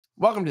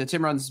Welcome to the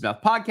Tim Runs His Mouth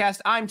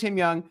podcast. I'm Tim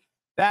Young.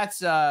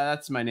 That's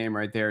my name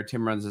right there.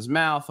 Tim Runs His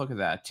Mouth. Look at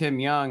that, Tim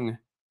Young.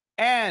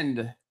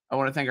 And I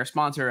want to thank our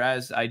sponsor,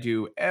 as I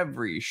do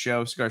every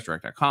show,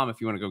 cigarsdirect.com.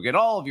 If you want to go get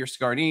all of your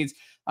cigar needs,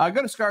 go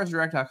to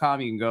cigarsdirect.com.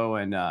 You can go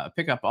and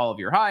pick up all of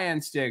your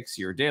high-end sticks,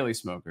 your daily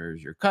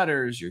smokers, your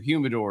cutters, your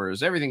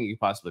humidors, everything you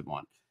possibly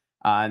want.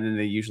 And then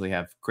they usually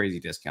have crazy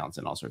discounts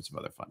and all sorts of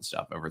other fun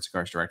stuff over at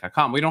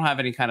cigarsdirect.com. We don't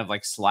have any kind of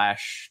like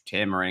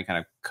 /Tim or any kind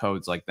of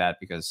codes like that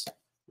because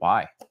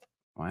why?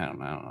 I don't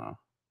know.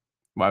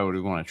 Why would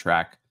we want to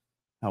track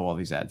how well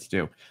these ads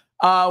do?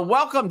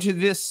 Welcome to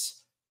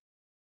this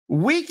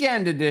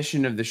weekend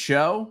edition of the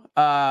show.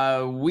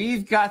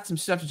 We've got some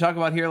stuff to talk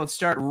about here. Let's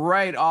start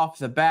right off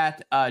the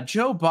bat.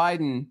 Joe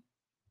Biden,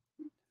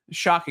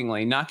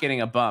 shockingly, not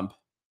getting a bump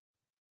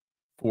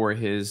for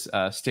his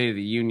State of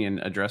the Union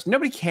address.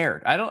 Nobody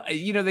cared.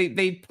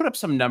 They put up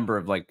some number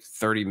of like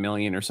 30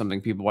 million or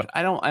something people watch.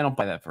 I don't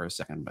buy that for a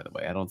second, by the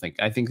way.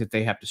 I think that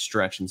they have to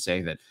stretch and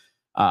say that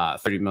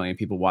 30 million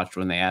people watched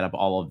when they add up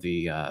all of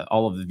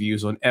the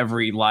views on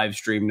every live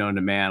stream known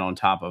to man on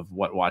top of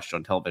what watched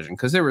on television.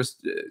 Because there was,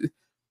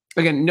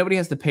 again, nobody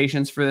has the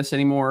patience for this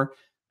anymore.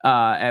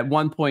 At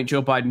one point,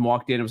 Joe Biden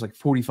walked in. It was like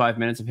 45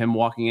 minutes of him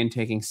walking in,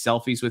 taking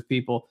selfies with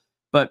people.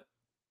 But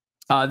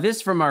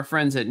this from our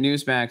friends at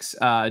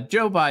Newsmax.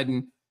 Joe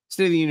Biden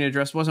State of the Union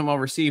address wasn't well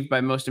received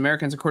by most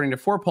Americans, according to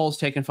 4 polls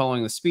taken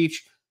following the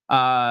speech.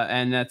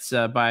 And that's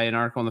by an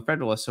article in the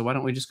Federalist. So why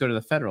don't we just go to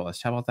the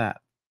Federalist? How about that?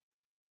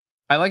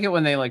 I like it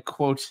when they like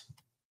quote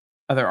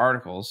other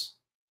articles.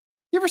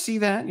 You ever see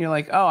that? And you're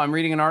like, oh, I'm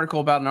reading an article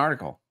about an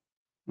article.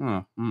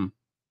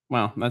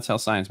 Well, that's how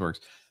science works.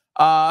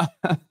 4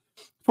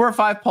 or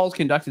 5 polls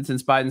conducted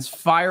since Biden's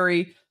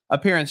fiery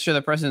appearance show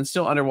the president's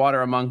still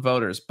underwater among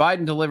voters.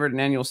 Biden delivered an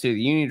annual State of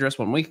the Union address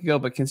 1 week ago,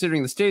 but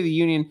considering the State of the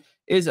Union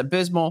is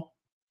abysmal,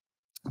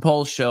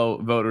 polls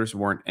show voters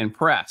weren't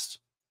impressed.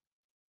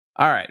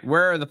 All right,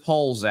 where are the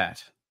polls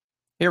at?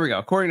 Here we go.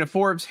 According to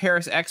Forbes,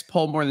 Harris X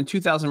polled more than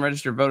 2,000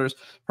 registered voters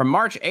from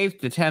March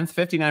 8th to 10th.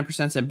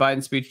 59% said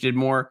Biden's speech did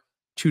more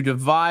to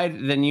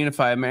divide than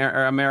unify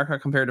America,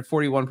 compared to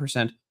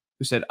 41%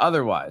 who said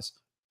otherwise.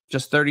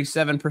 Just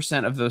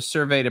 37% of those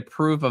surveyed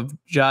approve of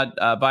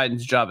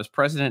Biden's job as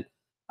president,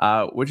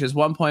 which is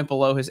 1 point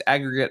below his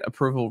aggregate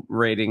approval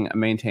rating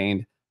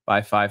maintained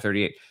by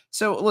 538.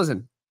 So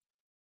listen,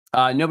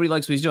 nobody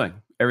likes what he's doing.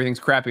 Everything's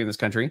crappy in this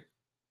country.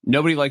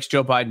 Nobody likes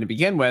Joe Biden to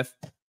begin with.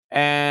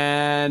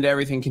 And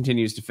everything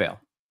continues to fail.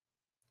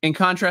 In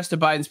contrast to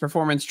Biden's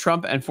performance,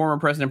 Trump and former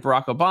President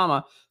Barack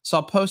Obama saw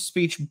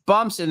post-speech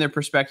bumps in their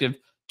perspective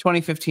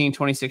 2015,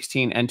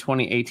 2016, and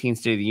 2018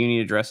 State of the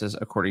Union addresses,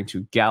 according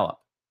to Gallup.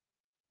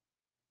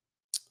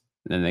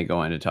 And then they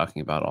go into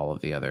talking about all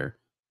of the other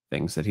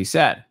things that he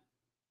said.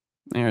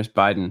 There's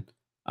Biden.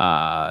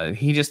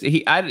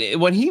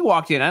 When he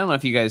walked in, I don't know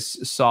if you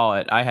guys saw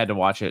it. I had to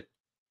watch it.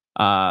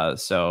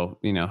 So,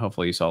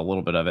 hopefully you saw a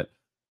little bit of it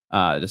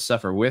to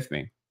suffer with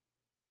me.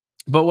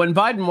 But when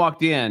Biden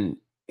walked in,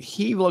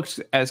 he looked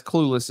as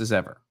clueless as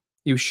ever.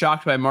 He was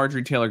shocked by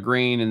Marjorie Taylor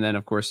Greene. And then,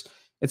 of course,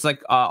 it's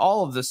like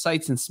all of the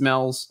sights and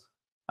smells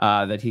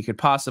that he could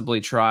possibly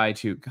try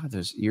to, God,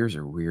 those ears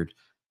are weird,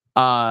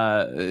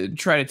 try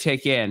to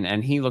take in.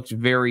 And he looked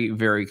very,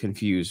 very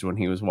confused when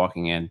he was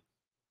walking in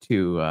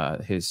to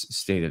his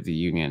State of the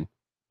Union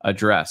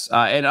address.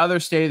 And other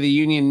State of the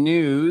Union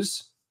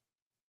news,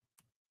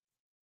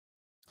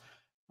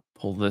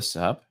 pull this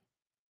up.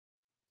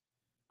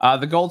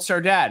 The Gold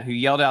Star dad, who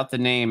yelled out the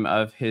name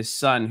of his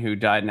son who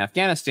died in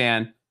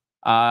Afghanistan,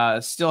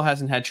 still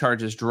hasn't had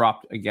charges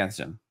dropped against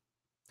him.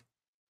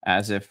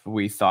 As if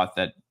we thought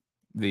that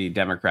the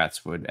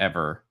Democrats would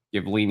ever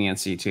give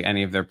leniency to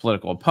any of their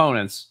political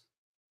opponents.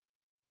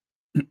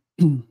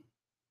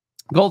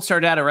 Gold Star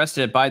dad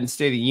arrested at Biden's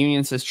State of the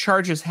Union says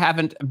charges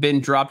haven't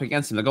been dropped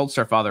against him. The Gold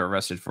Star father,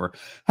 arrested for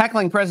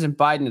heckling President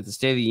Biden at the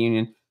State of the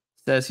Union,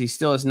 says he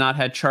still has not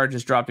had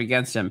charges dropped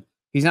against him.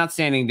 He's not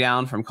standing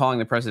down from calling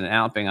the president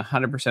out, being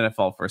 100% at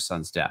fault for his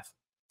son's death.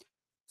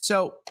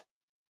 So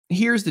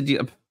here's the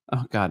deal.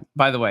 Oh, God.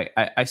 By the way,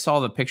 I saw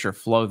the picture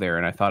flow there,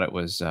 and I thought it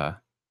was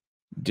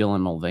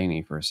Dylan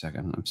Mulvaney for a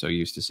second. I'm so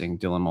used to seeing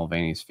Dylan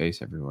Mulvaney's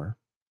face everywhere.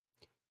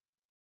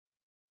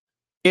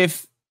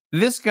 If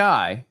this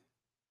guy,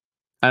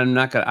 I'm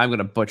going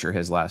to butcher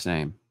his last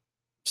name,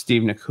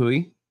 Steve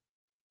Nakou,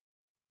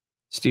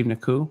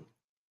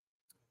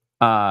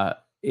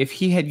 if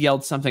he had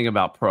yelled something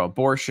about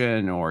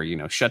pro-abortion or,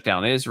 shut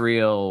down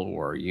Israel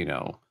or,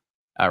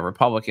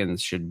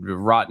 Republicans should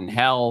rot in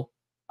hell,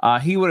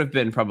 he would have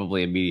been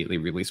probably immediately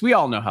released. We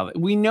all know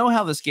we know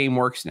how this game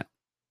works now.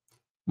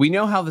 We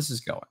know how this is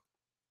going.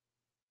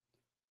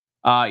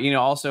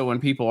 Also when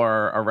people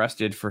are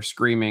arrested for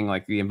screaming,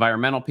 like the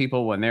environmental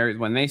people, when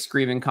they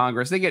scream in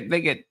Congress, they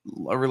get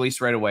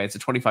released right away. It's a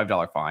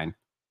 $25 fine.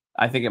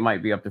 I think it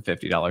might be up to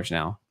 $50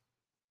 now.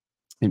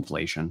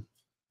 Inflation.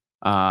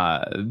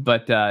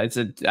 But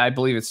I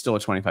believe it's still a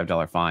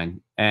 $25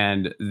 fine,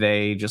 and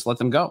they just let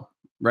them go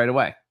right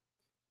away.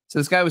 So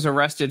this guy was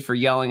arrested for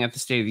yelling at the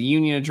State of the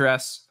Union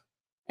address,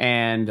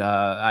 And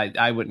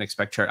I wouldn't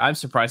expect charge. I'm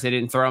surprised they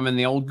didn't throw him in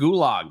the old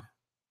gulag.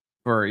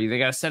 They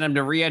got to send him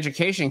to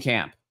re-education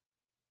camp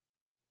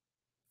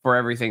for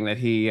everything that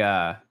he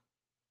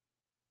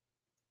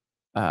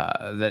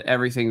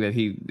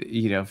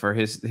for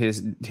his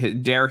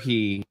dare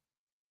he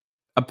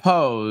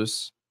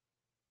oppose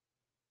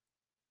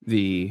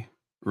the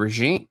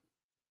regime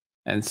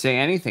and say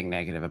anything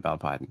negative about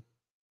Biden.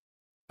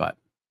 But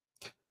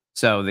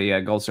so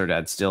the Gold Star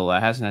dad still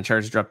hasn't had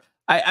charges dropped.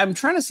 I'm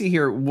trying to see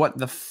here what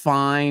the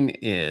fine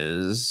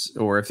is,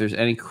 or if there's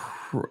any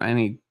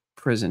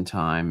prison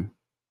time.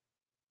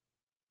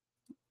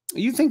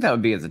 You'd think that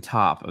would be at the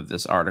top of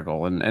this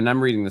article, and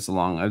I'm reading this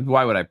along.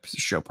 Why would I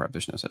show prep?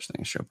 There's no such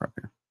thing as show prep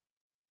here.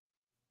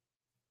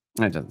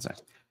 It doesn't say.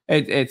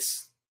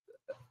 It's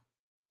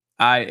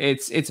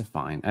a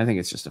fine. I think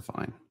it's just a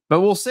fine,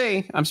 but we'll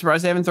see. I'm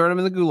surprised they haven't thrown him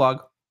in the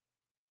gulag.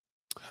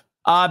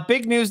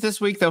 Big news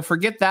this week, though.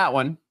 Forget that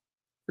one.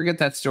 Forget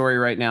that story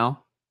right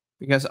now,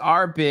 because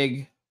our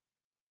big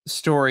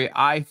story,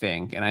 I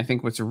think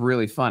what's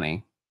really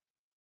funny.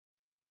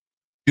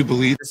 You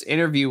believe this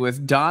interview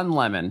with Don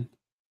Lemon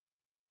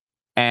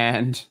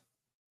and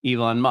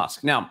Elon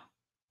Musk. Now,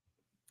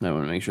 I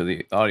want to make sure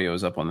the audio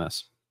is up on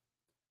this.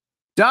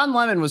 Don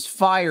Lemon was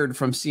fired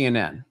from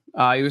CNN.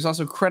 He was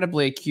also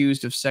credibly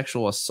accused of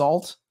sexual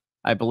assault.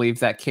 I believe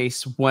that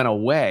case went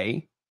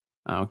away.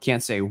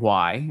 Can't say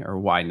why or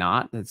why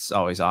not. It's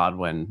always odd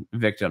when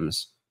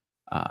victims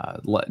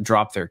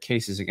drop their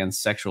cases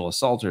against sexual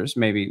assaulters.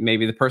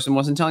 Maybe the person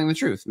wasn't telling the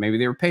truth. Maybe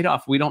they were paid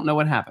off. We don't know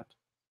what happened.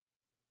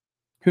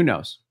 Who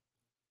knows?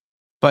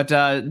 But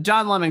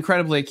Don Lemon,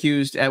 credibly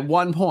accused at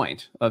one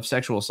point of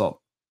sexual assault,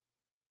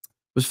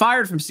 was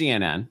fired from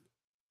CNN.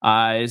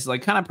 Is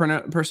like kind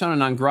of persona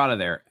non grata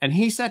there. And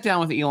he sat down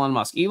with Elon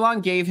Musk.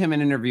 Elon gave him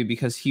an interview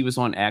because he was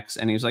on X,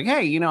 and he was like,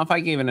 hey, if I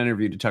gave an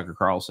interview to Tucker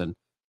Carlson,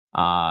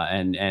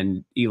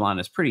 and Elon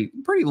is pretty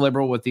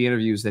liberal with the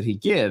interviews that he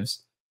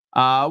gives,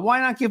 why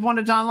not give one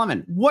to Don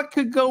Lemon? What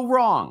could go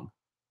wrong?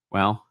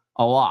 Well,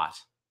 a lot.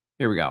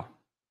 Here we go.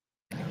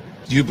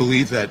 Do you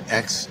believe that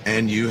X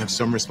and you have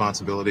some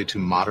responsibility to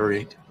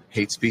moderate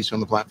hate speech on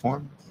the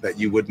platform? That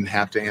you wouldn't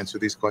have to answer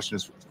these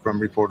questions from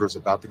reporters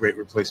about the Great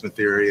Replacement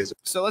Theory?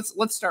 So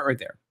let's start right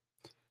there.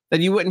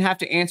 That you wouldn't have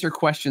to answer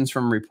questions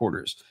from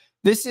reporters.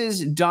 This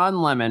is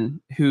Don Lemon,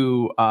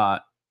 who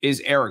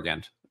is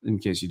arrogant, in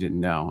case you didn't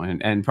know,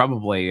 and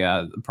probably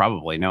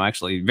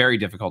actually very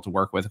difficult to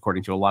work with,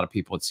 according to a lot of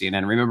people at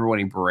CNN. Remember when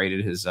he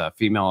berated his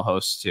female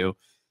hosts too,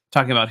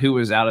 talking about who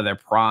was out of their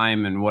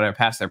prime and whatever,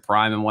 past their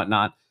prime and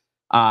whatnot.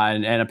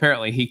 And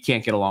apparently he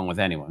can't get along with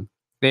anyone.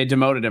 They had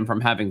demoted him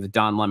from having the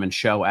Don Lemon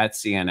show at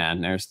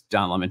CNN. There's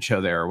Don Lemon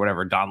show there, or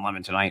whatever, Don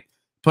Lemon Tonight.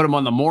 Put him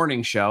on the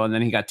morning show, and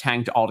then he got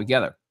tanked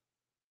altogether.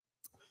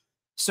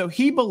 So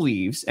he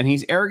believes, and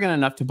he's arrogant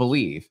enough to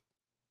believe,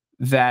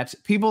 that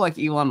people like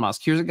Elon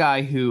Musk, here's a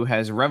guy who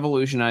has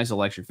revolutionized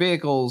electric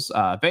vehicles.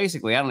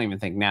 Basically, I don't even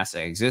think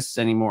NASA exists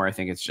anymore. I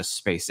think it's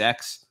just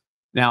SpaceX.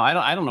 Now,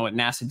 I don't know what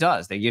NASA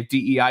does. They give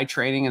DEI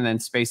training, and then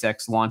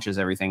SpaceX launches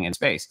everything in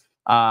space.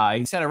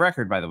 He set a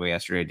record, by the way,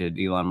 yesterday,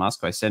 did Elon Musk,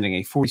 by sending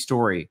a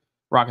 40-story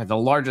rocket, the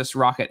largest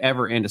rocket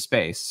ever into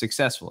space,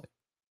 successfully.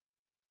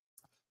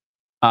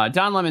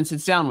 Don Lemon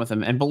sits down with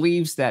him and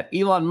believes that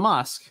Elon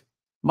Musk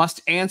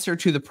must answer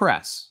to the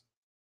press,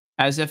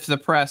 as if the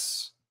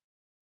press,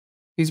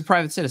 he's a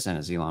private citizen,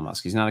 as Elon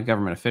Musk. He's not a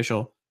government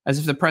official, as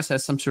if the press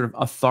has some sort of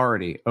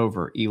authority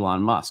over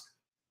Elon Musk.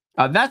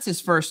 That's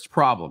his first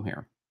problem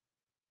here.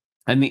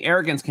 And the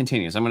arrogance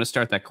continues. I'm going to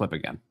start that clip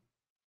again.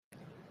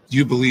 Do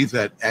you believe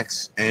that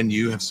X and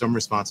you have some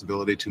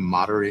responsibility to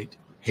moderate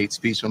hate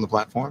speech on the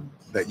platform?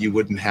 That you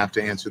wouldn't have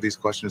to answer these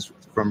questions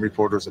from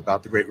reporters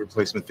about the Great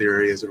Replacement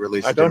Theory as it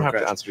relates to Democrats? I don't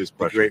have to answer these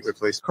questions. Great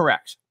Replacement.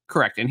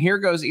 Correct. And here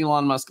goes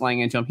Elon Musk laying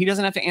into him. He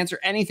doesn't have to answer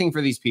anything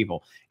for these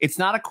people. It's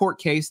not a court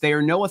case. They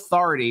are no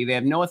authority. They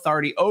have no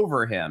authority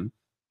over him.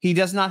 He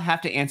does not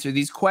have to answer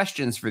these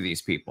questions for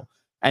these people.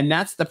 And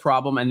that's the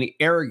problem and the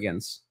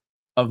arrogance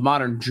of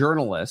modern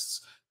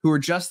journalists who are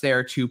just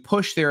there to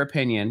push their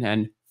opinion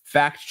and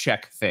fact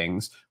check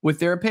things with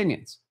their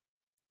opinions.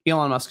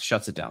 Elon Musk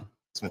shuts it down.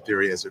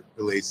 Theory as it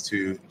relates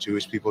to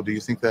Jewish people. Do you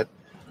think that?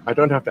 I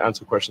don't have to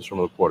answer questions from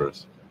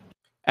reporters.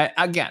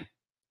 Again,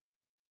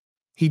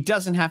 he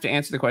doesn't have to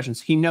answer the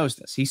questions. He knows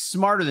this. He's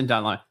smarter than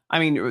Don Lemon. I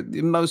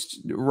mean, most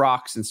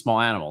rocks and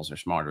small animals are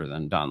smarter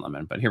than Don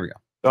Lemon, but here we go.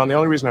 Don, the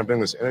only reason I'm doing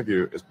this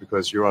interview is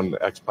because you're on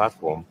the X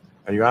platform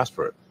and you asked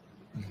for it.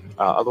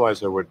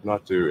 Otherwise, I would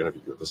not do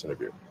this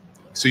interview.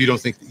 So you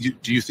don't think,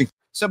 do you think?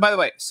 So by the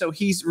way, so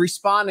he's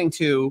responding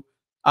to,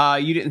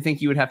 you didn't think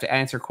you would have to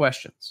answer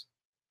questions,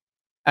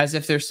 as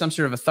if there's some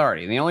sort of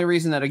authority. And the only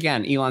reason that,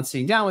 again, Elon's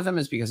sitting down with him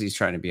is because he's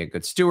trying to be a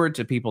good steward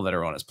to people that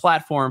are on his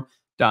platform.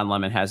 Don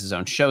Lemon has his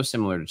own show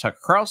similar to Tucker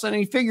Carlson, and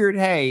he figured,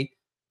 hey,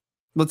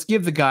 let's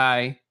give the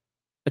guy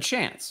a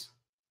chance.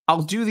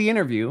 I'll do the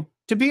interview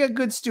to be a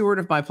good steward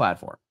of my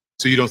platform.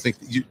 So you don't think,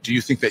 do you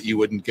think that you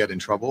wouldn't get in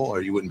trouble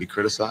or you wouldn't be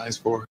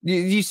criticized for?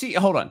 You see,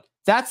 hold on.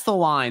 That's the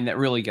line that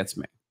really gets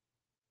me.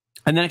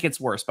 And then it gets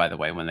worse, by the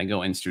way, when they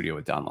go in studio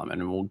with Don Lemon,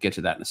 and we'll get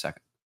to that in a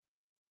second.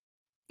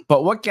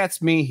 But what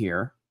gets me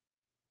here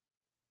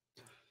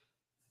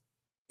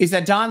is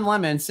that Don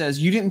Lemon says,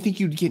 you didn't think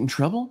you'd get in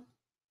trouble?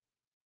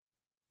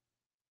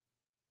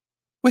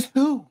 With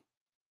who?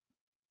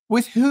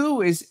 With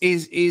who is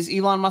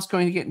Elon Musk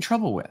going to get in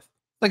trouble with?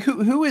 Like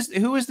who is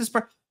this?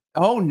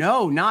 Oh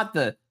no, not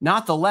the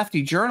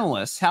lefty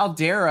journalists. How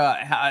dare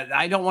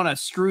I don't want to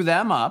screw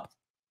them up.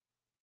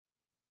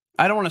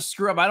 I don't want to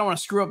screw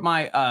up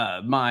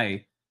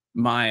my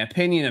my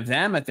opinion of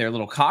them at their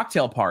little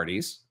cocktail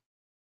parties.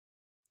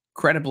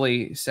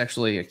 Credibly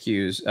sexually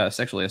accused of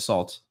sexually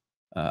assault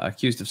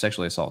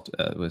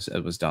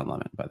was Don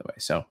Lemon, by the way.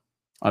 So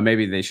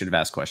maybe they should have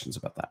asked questions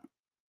about that.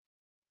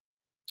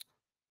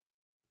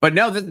 But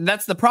no,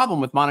 that's the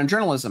problem with modern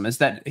journalism, is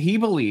that he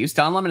believes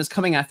Don Lemon is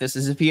coming at this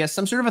as if he has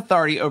some sort of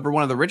authority over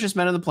one of the richest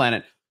men on the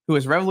planet who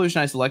has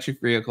revolutionized electric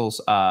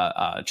vehicles,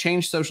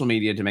 changed social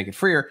media to make it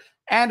freer,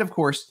 and of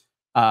course,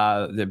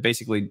 they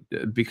basically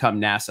become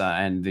NASA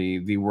and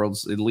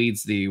it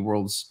leads the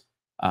world's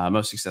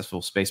most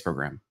successful space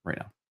program right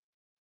now.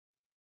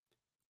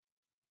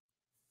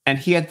 And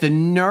he had the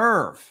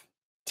nerve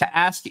to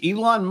ask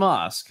Elon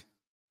Musk,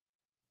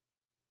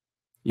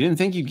 "You didn't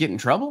think you'd get in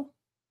trouble?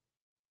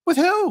 With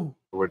who?"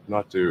 I would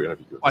not do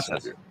interview.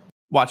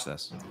 Watch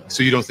this.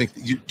 So you don't think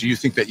do you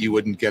think that you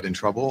wouldn't get in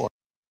trouble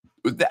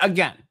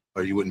Again.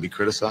 or you wouldn't be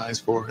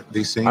criticized for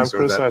these things? I'm or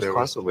criticized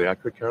constantly. I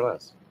could care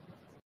less.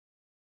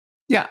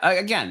 Yeah,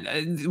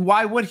 again,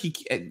 why would he?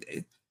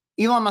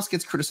 Elon Musk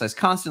gets criticized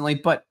constantly,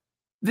 but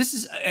this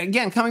is,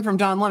 again, coming from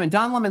Don Lemon.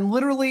 Don Lemon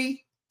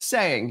literally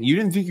saying, "You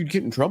didn't think you'd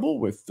get in trouble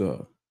with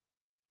you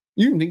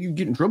didn't think you'd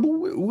get in trouble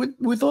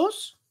with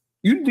us?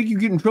 You didn't think you'd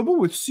get in trouble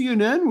with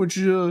CNN, which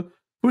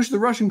pushed the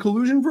Russian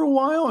collusion for a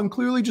while and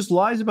clearly just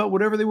lies about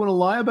whatever they want to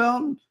lie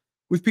about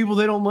with people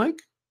they don't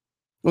like?"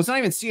 Well, it's not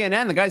even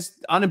CNN. The guy's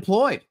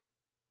unemployed.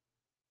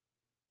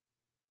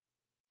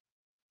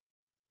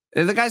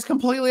 The guy's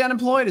completely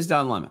unemployed, is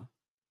Don Lemon.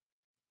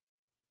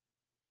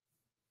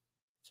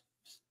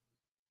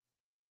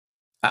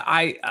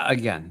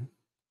 Again,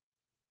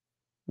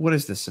 what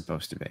is this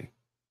supposed to be?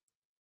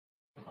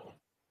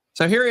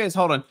 So here he is.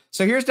 Hold on.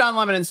 So here's Don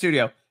Lemon in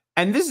studio.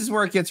 And this is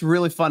where it gets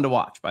really fun to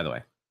watch, by the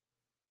way.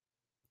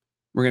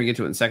 We're going to get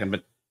to it in a second,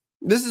 but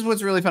this is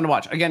what's really fun to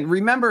watch. Again,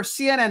 remember,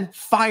 CNN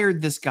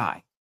fired this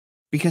guy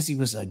because he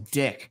was a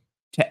dick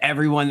to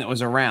everyone that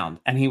was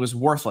around, and he was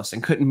worthless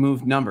and couldn't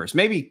move numbers.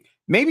 Maybe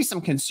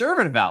some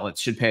conservative outlets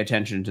should pay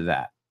attention to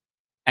that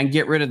and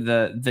get rid of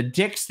the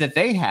dicks that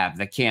they have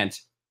that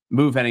can't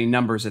move any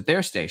numbers at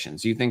their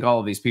stations. You think all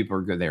of these people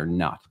are good? They're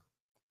not.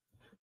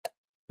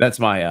 That's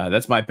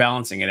my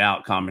balancing it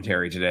out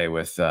commentary today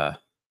with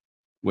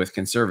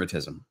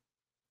conservatism.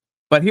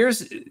 But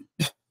here's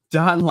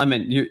Don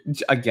Lemon.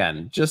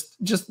 Again, just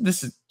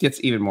this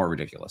gets even more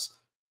ridiculous.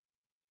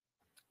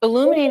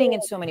 Illuminating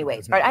in so many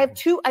ways. All right, I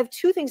have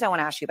two things I want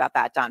to ask you about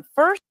that, Don.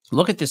 First,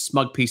 look at this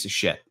smug piece of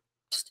shit.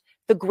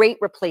 The great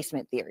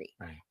replacement theory.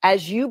 Right.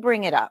 As you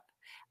bring it up,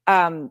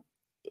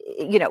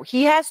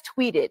 he has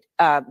tweeted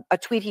a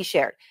tweet he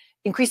shared: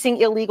 increasing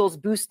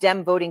illegals boost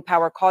Dem voting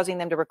power, causing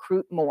them to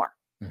recruit more.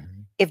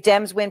 Mm-hmm. If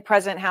Dems win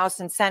President, House,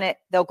 and Senate,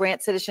 they'll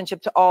grant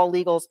citizenship to all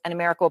illegals, and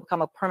America will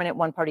become a permanent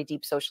one-party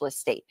deep socialist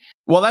state.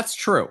 Well, that's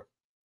true.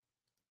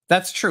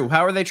 That's true.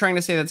 How are they trying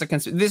to say that's a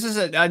conspiracy? This is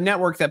a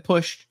network that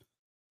pushed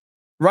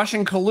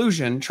Russian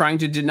collusion, trying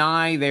to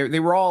deny they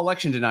were all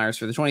election deniers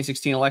for the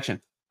 2016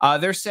 election.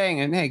 They're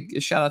saying, and hey,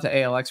 shout out to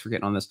ALX for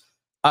getting on this.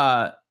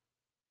 How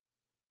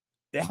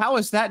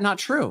is that not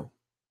true?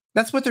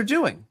 That's what they're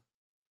doing.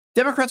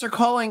 Democrats are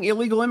calling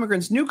illegal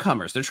immigrants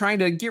newcomers. They're trying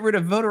to get rid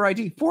of voter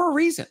ID for a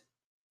reason.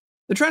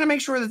 They're trying to make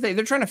sure that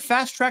they're trying to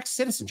fast track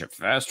citizenship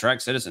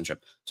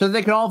so that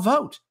they can all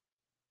vote.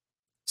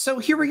 So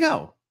here we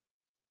go.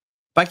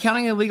 By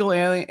counting illegal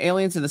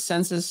aliens in the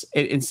census,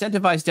 it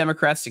incentivized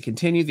Democrats to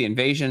continue the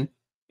invasion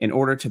in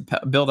order to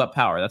build up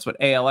power. That's what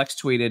ALX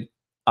tweeted.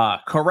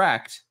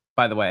 Correct,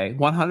 by the way,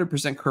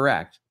 100%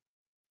 correct.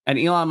 And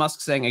Elon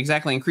Musk saying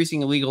exactly,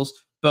 increasing illegals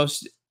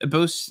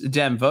boosts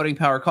Dem voting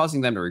power,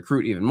 causing them to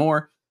recruit even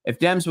more. If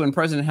Dems win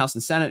President, House,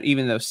 and Senate,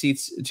 even though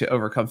seats to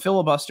overcome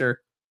filibuster,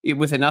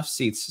 with enough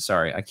seats,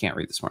 sorry, I can't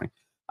read this morning,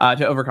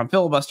 to overcome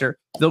filibuster,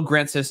 they'll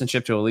grant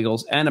citizenship to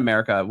illegals, and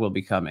America will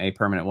become a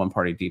permanent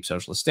one-party deep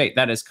socialist state.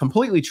 That is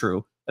completely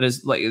true. That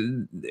is like,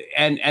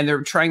 and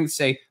they're trying to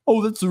say,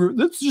 oh,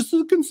 that's just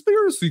a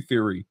conspiracy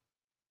theory.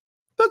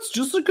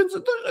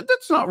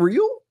 That's not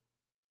real.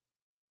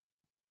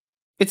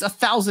 It's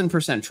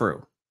 1,000%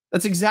 true.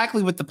 That's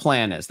exactly what the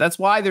plan is. That's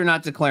why they're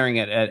not declaring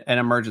it an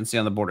emergency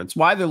on the border. It's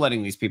why they're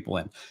letting these people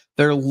in.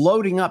 They're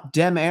loading up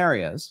Dem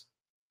areas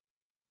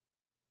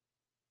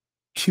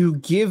to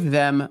give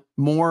them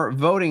more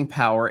voting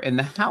power in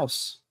the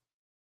House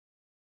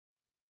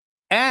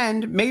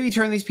and maybe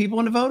turn these people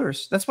into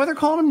voters. That's why they're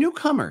calling them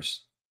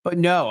newcomers. But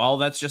no,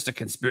 that's just a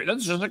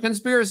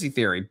conspiracy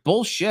theory.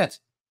 Bullshit.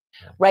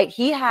 Right.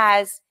 He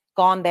has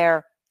gone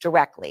there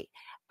directly.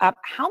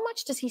 How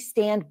much does he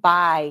stand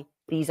by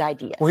these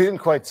ideas. Well, he didn't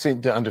quite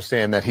seem to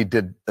understand that he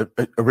did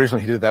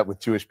originally. He did that with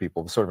Jewish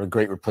people, sort of a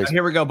great replacement.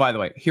 Here we go. By the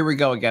way, here we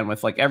go again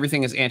with like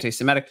everything is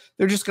anti-Semitic.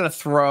 They're just going to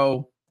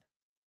throw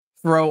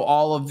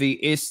all of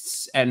the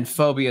ists and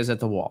phobias at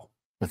the wall.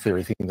 The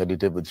theory thing that he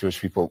did with Jewish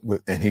people,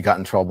 and he got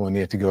in trouble, and he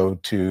had to go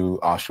to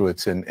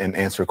Auschwitz and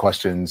answer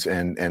questions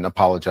and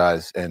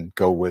apologize and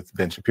go with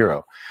Ben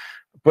Shapiro.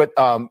 But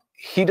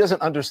he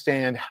doesn't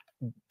understand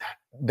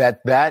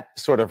that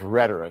sort of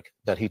rhetoric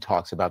that he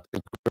talks about,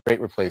 the great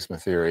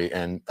replacement theory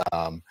and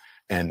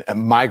a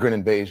migrant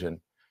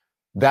invasion.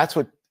 That's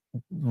what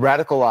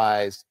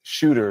radicalized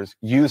shooters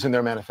use in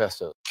their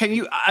manifestos. Can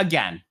you,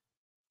 again,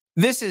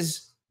 this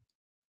is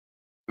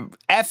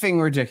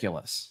effing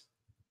ridiculous.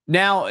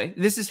 Now,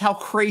 this is how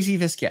crazy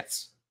this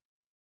gets.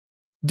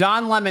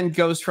 Don Lemon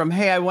goes from,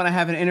 hey, I want to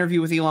have an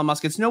interview with Elon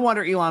Musk. It's no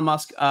wonder Elon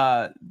Musk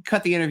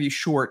cut the interview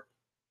short.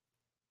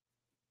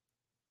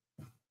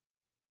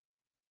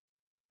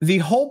 The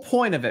whole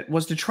point of it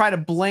was to try to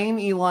blame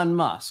Elon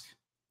Musk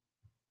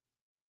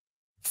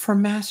for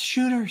mass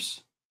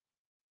shooters.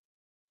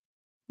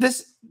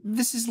 This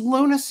is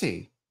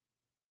lunacy.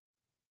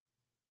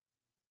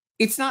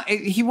 It's not,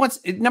 he wants,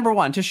 number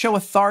one, to show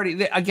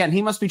authority. Again,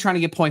 he must be trying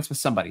to get points with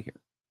somebody here.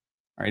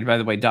 All right, by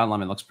the way, Don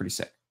Lemon looks pretty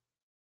sick.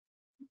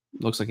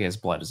 Looks like he has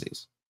blood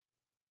disease.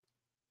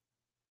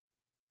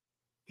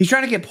 He's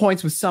trying to get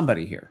points with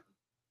somebody here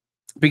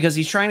because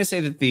he's trying to say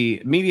that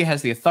the media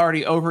has the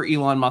authority over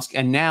Elon Musk,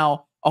 and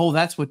now, oh,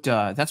 that's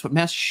what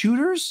mass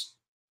shooters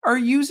are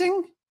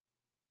using.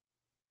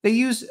 They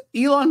use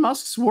Elon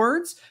Musk's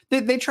words.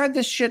 They tried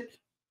this shit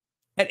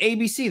at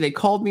ABC. They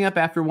called me up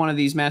after one of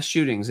these mass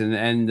shootings,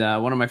 and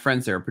one of my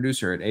friends there, a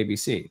producer at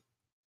ABC,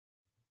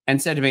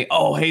 and said to me,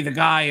 "Oh, hey, the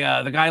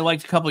guy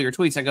liked a couple of your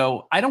tweets." I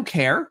go, "I don't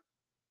care."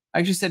 I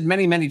actually said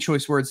many, many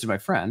choice words to my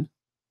friend.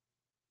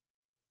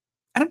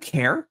 I don't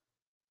care.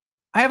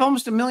 I have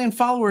almost 1 million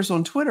followers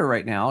on Twitter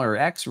right now, or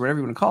X, or whatever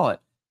you want to call it.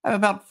 I have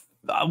about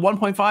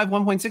 1.5,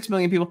 1.6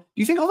 million people. Do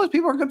you think all those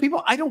people are good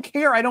people? I don't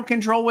care. I don't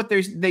control what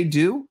they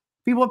do.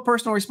 People have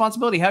personal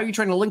responsibility. How are you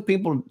trying to link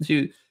people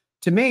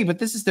to me? But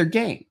this is their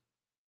game.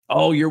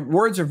 Oh, your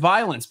words are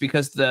violence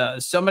because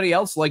somebody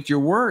else liked your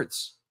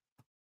words.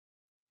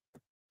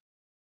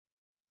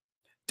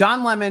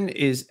 Don Lemon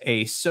is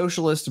a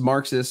socialist,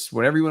 Marxist,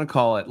 whatever you want to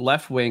call it,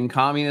 left-wing,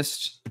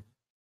 communist.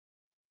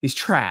 He's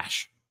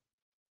trash.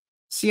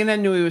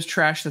 CNN knew he was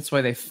trash. That's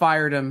why they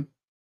fired him.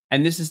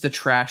 And this is the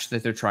trash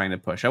that they're trying to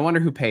push. I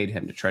wonder who paid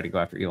him to try to go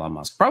after Elon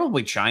Musk.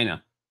 Probably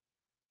China.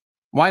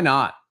 Why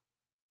not?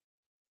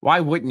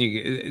 Why wouldn't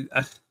you?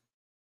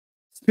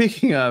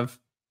 Speaking of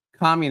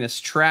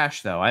communist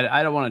trash, though,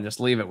 I don't want to just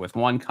leave it with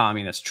one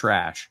communist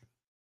trash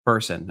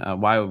person.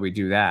 Why would we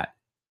do that?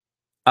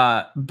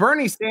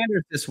 Bernie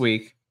Sanders this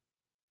week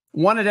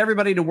wanted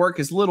everybody to work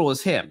as little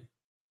as him,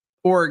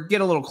 or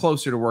get a little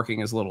closer to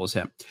working as little as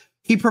him.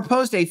 He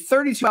proposed a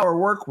 32-hour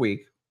work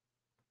week,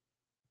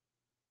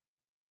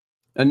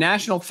 a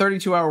national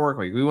 32-hour work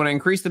week. We want to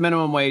increase the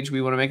minimum wage.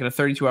 We want to make it a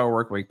 32-hour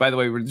work week. By the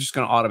way, we're just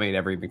going to automate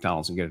every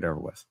McDonald's and get it over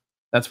with.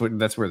 That's where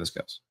this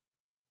goes.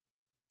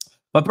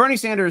 But Bernie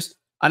Sanders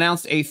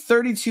announced a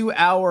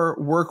 32-hour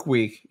work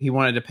week he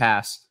wanted to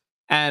pass.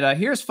 And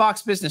here's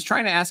Fox Business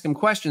trying to ask him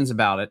questions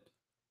about it.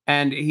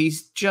 And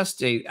he's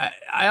just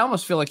I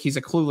almost feel like he's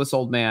a clueless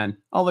old man.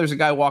 Oh, there's a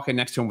guy walking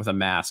next to him with a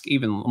mask,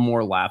 even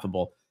more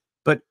laughable.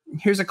 But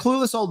here's a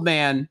clueless old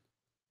man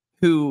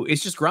who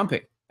is just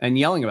grumpy and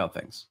yelling about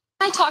things.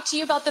 I talked to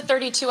you about the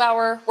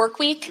 32-hour work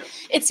week.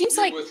 It seems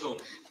like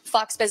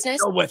Fox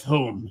Business. With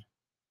whom?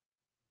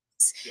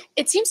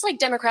 It seems like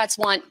Democrats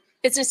want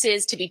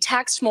businesses to be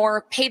taxed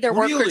more, pay their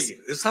workers.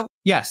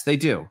 Yes, they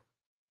do.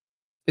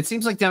 It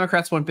seems like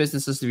Democrats want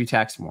businesses to be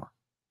taxed more.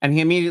 And he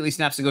immediately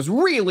snaps and goes,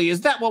 really?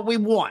 Is that what we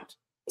want?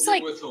 It's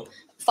like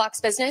Fox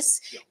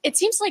Business. It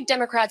seems like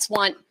Democrats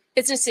want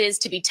businesses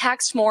to be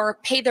taxed more,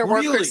 pay their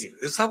workers.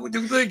 Is that what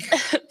you think?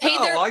 pay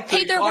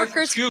their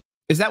workers.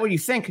 Is that what you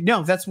think?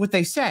 No, that's what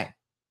they say.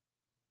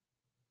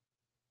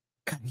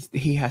 God,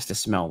 he has to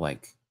smell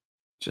like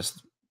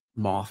just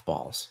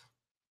mothballs.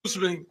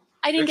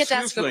 I didn't get to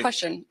ask a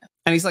question.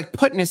 And he's like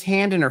putting his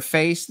hand in her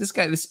face.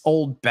 This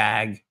old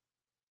bag.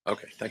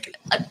 Okay, thank you.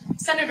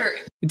 Senator.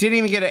 Didn't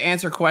even get to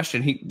answer a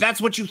question. That's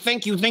what you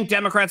think? You think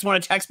Democrats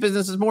want to tax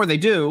businesses more? They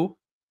do.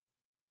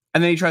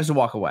 And then he tries to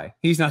walk away.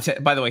 He's not,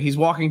 by the way, he's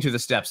walking to the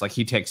steps like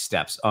he takes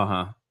steps.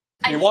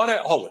 You want to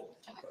hold it.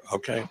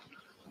 Okay.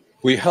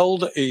 We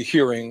held a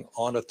hearing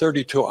on a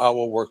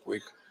 32-hour work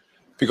week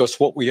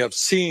because what we have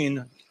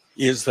seen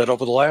is that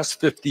over the last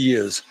 50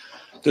 years,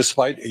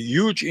 despite a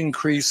huge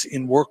increase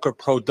in worker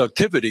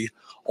productivity,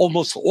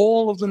 almost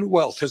all of the new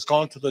wealth has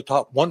gone to the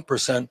top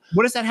 1%.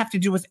 What does that have to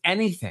do with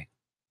anything?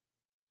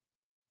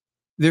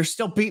 They're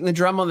still beating the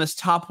drum on this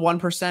top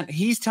 1%.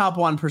 He's top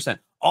 1%.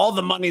 All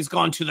the money's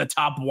gone to the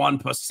top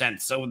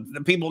 1%. So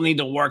the people need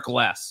to work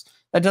less.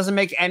 That doesn't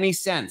make any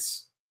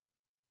sense.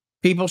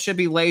 People should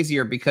be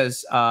lazier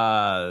because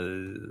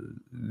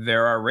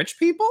there are rich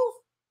people.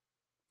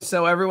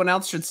 So everyone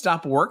else should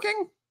stop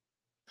working.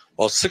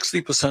 Well,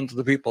 60% of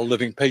the people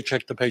living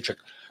paycheck to paycheck.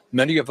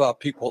 Many of our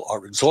people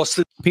are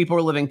exhausted. People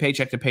are living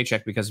paycheck to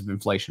paycheck because of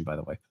inflation, by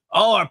the way.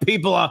 Oh,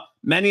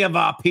 many of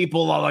our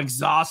people are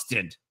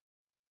exhausted.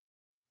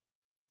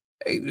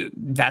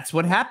 That's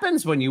what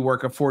happens when you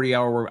work a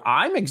 40-hour work.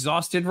 I'm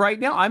exhausted right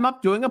now. I'm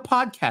up doing a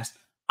podcast.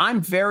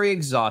 I'm very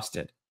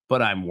exhausted,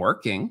 but I'm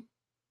working.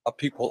 Our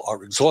people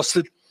are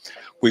exhausted.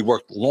 We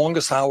work the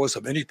longest hours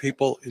of any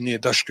people in the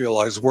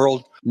industrialized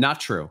world. Not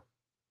true.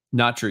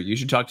 Not true. You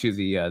should talk to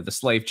the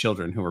slave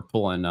children who are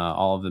pulling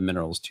all of the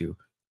minerals to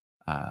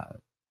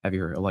have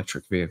your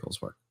electric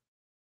vehicles work.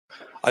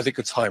 I think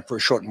it's time for a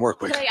shortened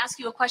work week. Could I ask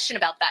you a question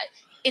about that?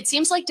 It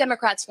seems like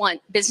Democrats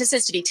want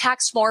businesses to be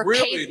taxed more,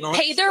 Really?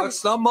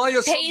 That's not my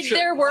assumption. pay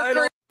their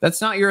workers. That's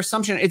not your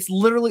assumption. It's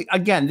literally,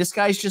 again, this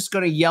guy's just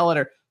going to yell at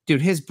her.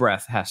 Dude, his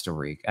breath has to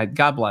reek.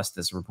 God bless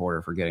this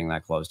reporter for getting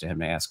that close to him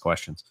to ask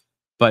questions.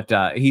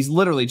 But he's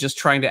literally just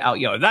trying to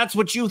out-yell. That's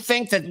what you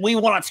think, that we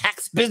want to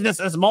tax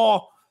businesses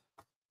more?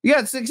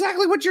 Yeah, it's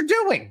exactly what you're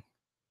doing.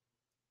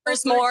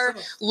 More,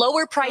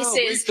 lower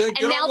prices, and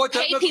now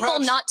pay people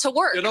not to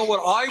work. You know what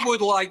I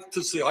would like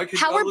to see?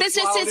 How are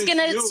businesses going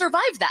to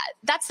survive that?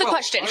 That's the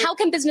question. How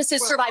can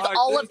businesses survive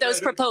all of those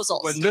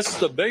proposals? When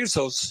Mr.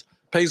 Bezos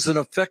pays an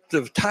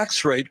effective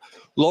tax rate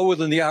lower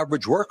than the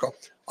average worker,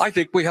 I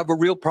think we have a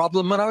real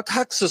problem in our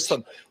tax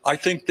system. I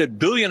think that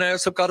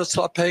billionaires have got to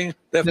start paying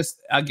their...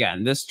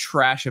 This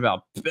trash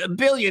about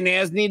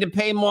billionaires need to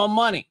pay more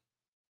money.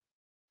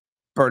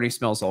 Bernie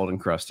smells old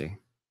and crusty.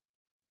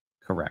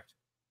 Correct.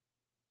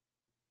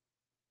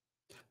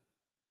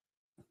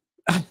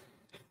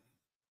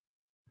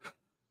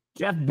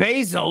 Jeff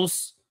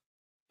Bezos,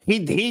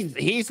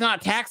 he's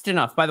not taxed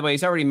enough. By the way,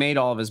 he's already made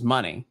all of his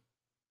money.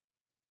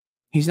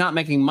 He's not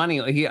making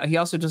money. He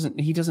also doesn't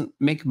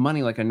make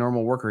money like a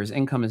normal worker. His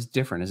income is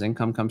different. His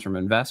income comes from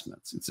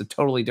investments. It's a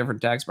totally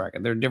different tax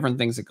bracket. There are different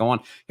things that go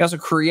on. He also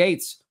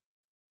creates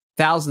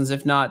thousands,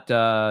 if not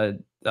tens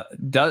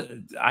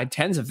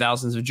of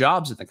thousands of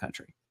jobs in the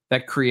country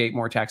that create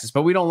more taxes.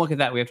 But we don't look at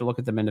that. We have to look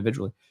at them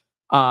individually.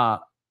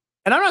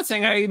 And I'm not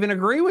saying I even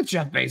agree with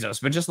Jeff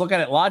Bezos, but just look at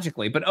it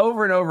logically. But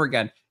over and over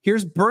again,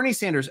 here's Bernie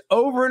Sanders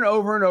over and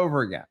over and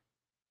over again.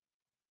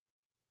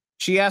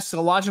 She asks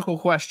a logical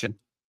question.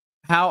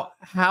 How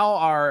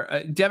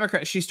are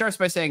Democrats? She starts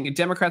by saying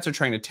Democrats are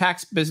trying to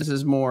tax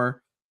businesses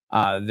more.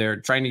 They're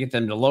trying to get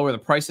them to lower the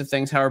price of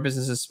things. How are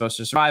businesses supposed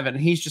to survive? And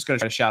he's just going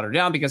to try to shout her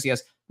down because he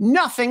has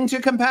nothing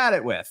to combat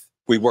it with.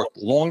 We work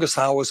the longest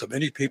hours of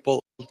any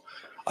people.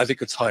 I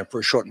think it's time for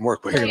a shortened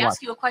work week. Could I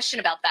ask you a question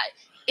about that?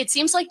 It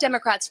seems like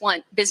Democrats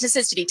want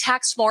businesses to be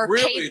taxed more,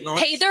 pay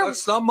their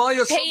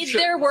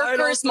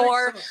workers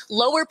more,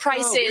 lower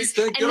prices,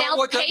 and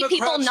now pay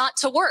people not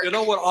to work. You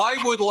know what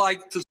I would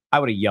like to... I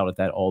would have yelled at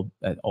that old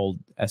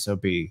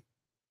SOB.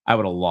 I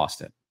would have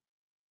lost it.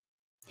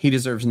 He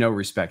deserves no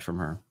respect from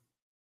her.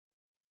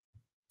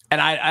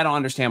 And I don't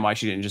understand why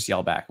she didn't just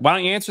yell back. Why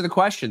don't you answer the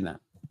question then?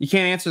 You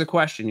can't answer the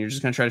question. You're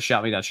just going to try to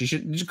shout me down. She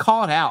should just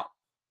call it out.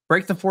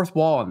 Break the fourth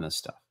wall on this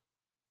stuff.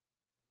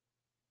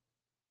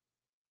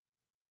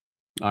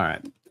 All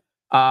right.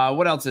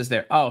 What else is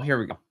there? Oh, here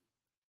we go.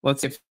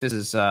 Let's see if this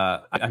is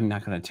I'm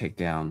not going to take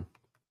down.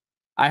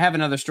 I have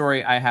another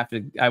story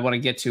I want to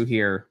get to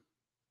here.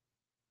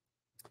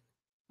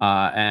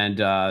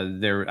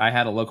 I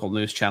had a local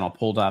news channel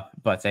pulled up,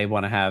 but they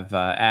want to have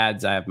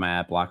ads. I have my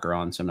ad blocker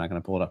on, so I'm not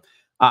going to pull it up.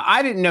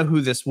 I didn't know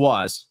who this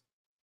was.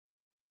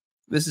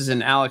 This is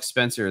an Alex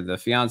Spencer, the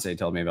fiance,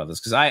 told me about this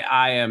because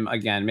I am,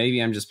 again,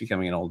 maybe I'm just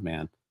becoming an old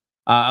man.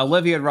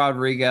 Olivia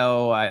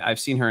Rodrigo, I've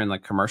seen her in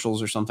like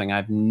commercials or something. I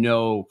have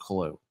no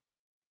clue.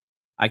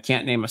 I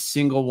can't name a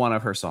single one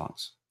of her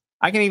songs.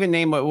 I can even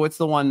name what's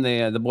the one,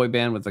 the boy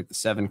band with like the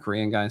 7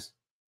 Korean guys.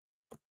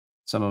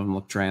 Some of them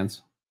look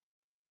trans.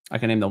 I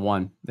can name the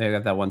one. They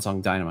got that one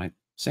song, Dynamite.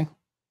 See?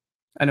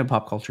 I know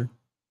pop culture.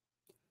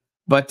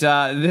 But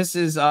this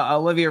is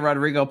Olivia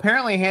Rodrigo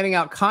apparently handing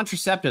out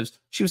contraceptives.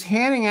 She was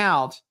handing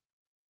out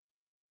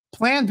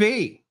Plan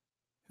B.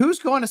 Who's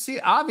going to see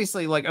it?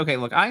 Obviously, like, okay,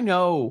 look, I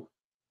know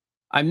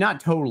I'm not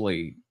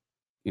totally,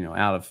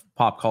 out of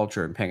pop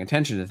culture and paying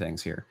attention to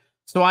things here.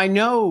 So I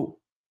know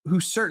who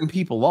certain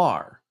people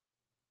are.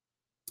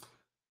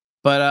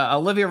 But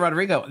Olivia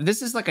Rodrigo,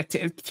 this is like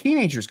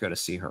teenagers go to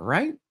see her,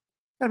 right?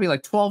 Got to be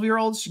like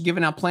 12-year-olds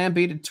giving out Plan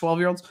B to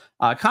 12-year-olds.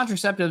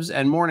 Contraceptives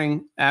and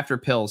morning after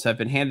pills have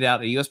been handed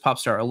out at U.S. pop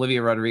star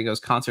Olivia Rodrigo's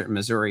concert in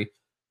Missouri,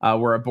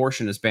 where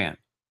abortion is banned.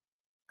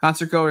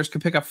 Concert goers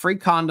could pick up free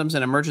condoms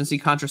and emergency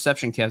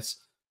contraception kits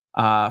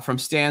from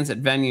stands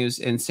at venues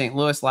in St.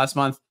 Louis last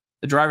month.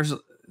 The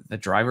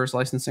driver's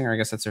licensing, or I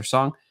guess that's their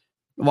song,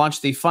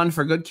 launched the Fun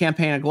for Good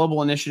campaign, a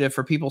global initiative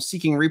for people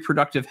seeking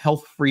reproductive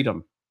health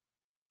freedom.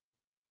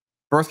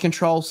 Birth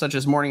control, such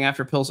as morning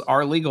after pills,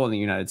 are legal in the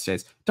United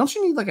States. Don't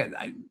you need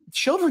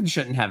children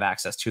shouldn't have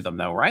access to them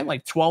though, right?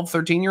 Like 12,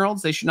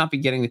 13-year-olds, they should not be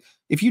getting.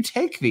 If you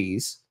take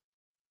these,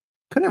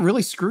 couldn't it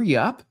really screw you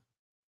up?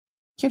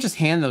 You can't just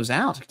hand those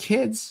out to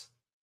kids.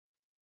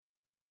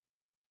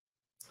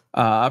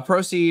 A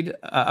proceed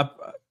of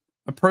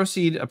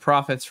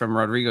profits from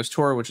Rodrigo's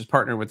tour, which is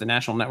partnered with the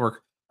National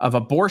Network of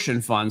Abortion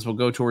Funds, will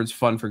go towards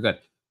Fun for Good.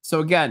 So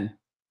again,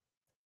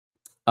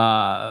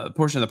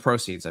 portion of the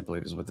proceeds, I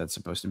believe, is what that's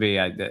supposed to be.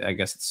 I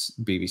guess it's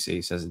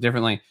BBC says it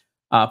differently.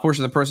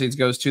 Portion of the proceeds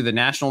goes to the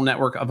National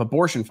Network of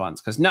Abortion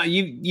Funds, because now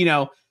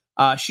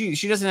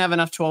she doesn't have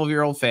enough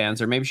 12-year-old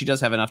fans, or maybe she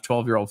does have enough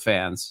 12-year-old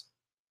fans,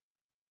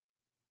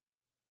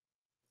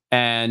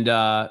 and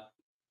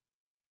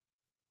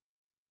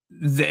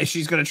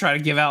she's going to try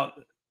to give out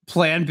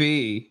Plan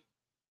B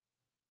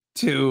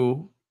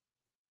to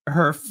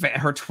her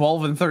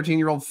 12 and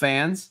 13-year-old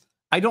fans.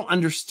 I don't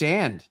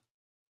understand.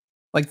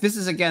 Like, this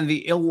is, again,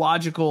 the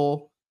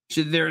illogical.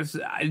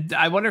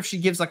 I wonder if she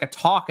gives like a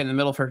talk in the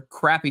middle of her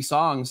crappy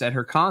songs at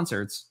her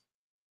concerts.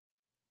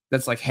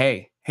 That's like,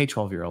 hey,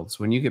 12-year-olds,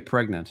 when you get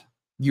pregnant,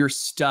 you're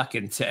stuck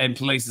in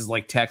places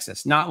like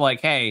Texas. Not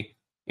like, hey,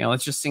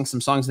 let's just sing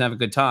some songs and have a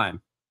good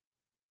time.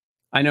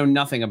 I know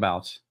nothing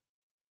about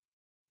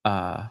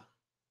her,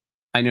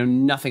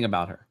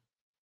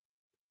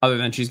 other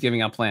than she's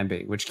giving out Plan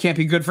B, which can't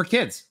be good for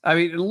kids. I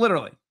mean,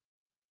 literally,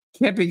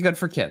 can't be good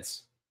for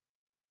kids.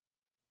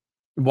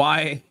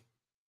 Why?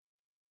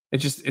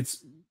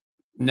 It's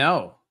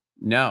no.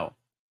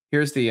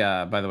 Here's the,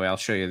 by the way, I'll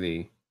show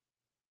you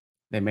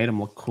they made him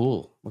look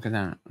cool. Look at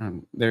that.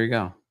 There you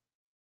go.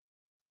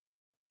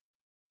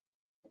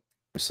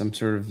 Some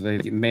sort of, they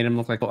made him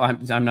look like, well,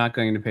 I'm not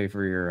going to pay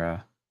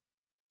for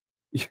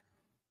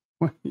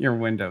your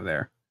window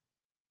there.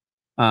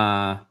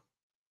 But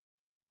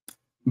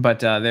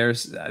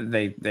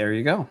there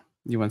you go.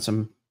 You want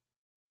some,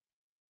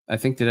 I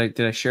think,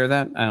 did I share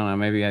that? I don't know.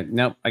 Maybe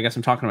nope. I guess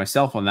I'm talking to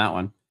myself on that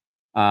one.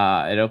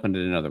 It opened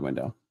in another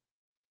window.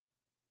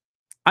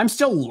 I'm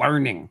still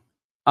learning.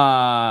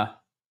 Oh,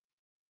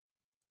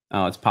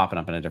 it's popping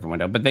up in a different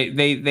window. But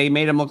they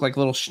made him look like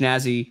little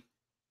snazzy.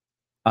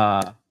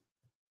 Let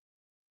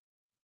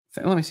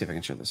me see if I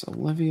can show this.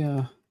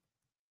 Olivia,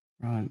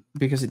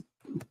 because it.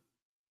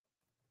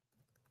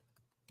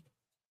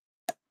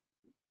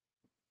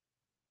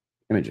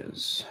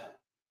 Images.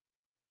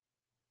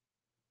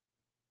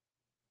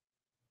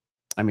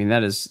 I mean,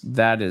 that is.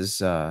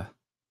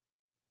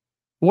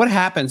 What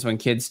happens when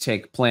kids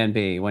take Plan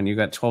B, when you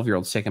got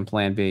 12-year-olds taking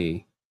Plan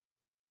B?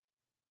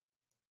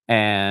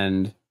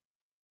 And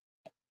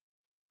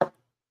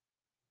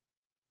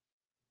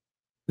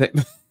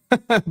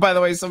by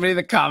the way, somebody in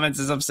the comments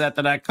is upset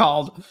that I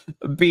called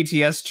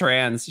BTS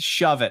trans.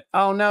 Shove it.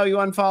 Oh no, you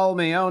unfollow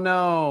me. Oh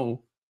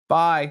no.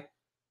 Bye.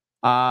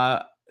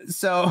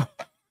 So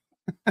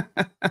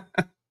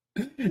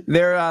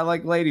they're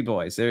like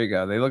ladyboys. There you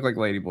go. They look like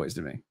ladyboys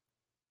to me.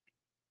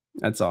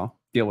 That's all.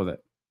 Deal with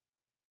it.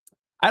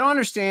 I don't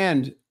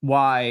understand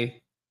why,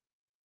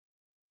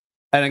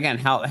 and again,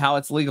 how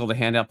it's legal to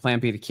hand out Plan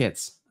B to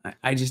kids.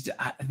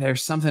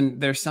 There's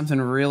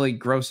something really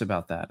gross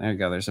about that. There you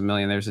go. There's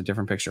a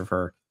different picture of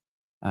her.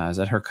 Is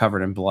that her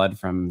covered in blood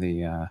from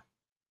the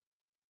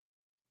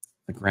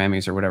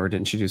Grammys or whatever?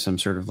 Didn't she do some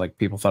sort of, like,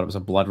 people thought it was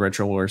a blood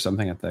ritual or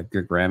something at the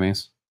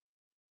Grammys?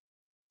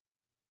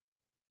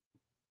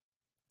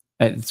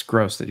 It's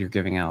gross that you're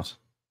giving out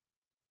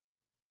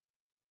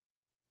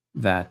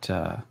that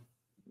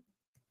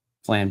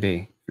Plan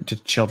B to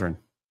children.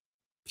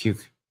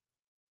 Puke.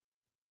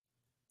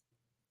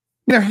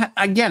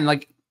 Again,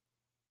 like,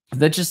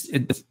 that just,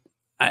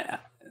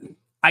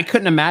 I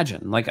couldn't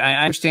imagine. Like, I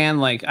understand,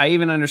 like, I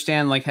even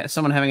understand, like,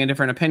 someone having a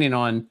different opinion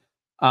on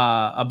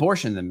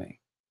abortion than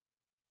me.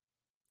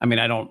 I mean,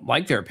 I don't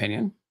like their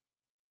opinion,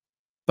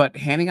 but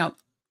handing out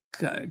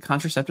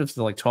contraceptives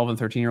to like 12 and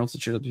 13-year-olds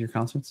at your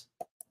concerts,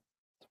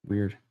 it's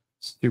weird.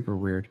 Super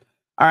weird.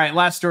 All right,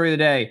 last story of the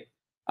day.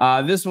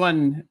 This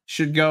one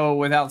should go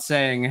without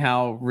saying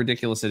how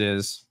ridiculous it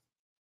is.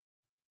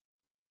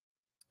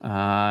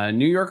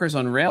 New Yorkers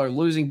on rail are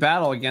losing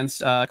battle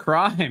against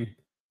crime.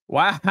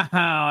 Wow.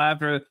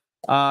 After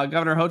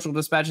Governor Hochul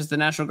dispatches the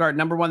National Guard.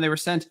 Number one, they were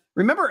sent.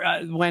 Remember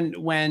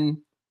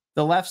when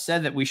the left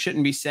said that we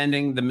shouldn't be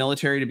sending the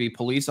military to be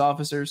police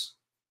officers?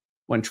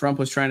 When Trump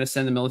was trying to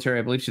send the military,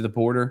 I believe, to the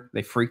border,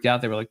 they freaked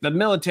out. They were like, the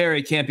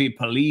military can't be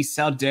police.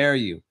 How dare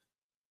you?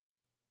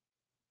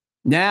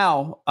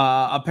 Now,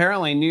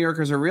 apparently, New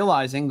Yorkers are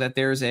realizing that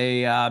there's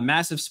a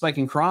massive spike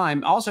in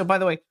crime. Also, by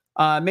the way,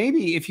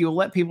 maybe if you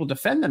let people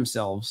defend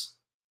themselves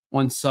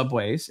on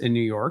subways in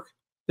New York,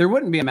 there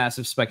wouldn't be a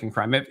massive spike in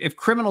crime. If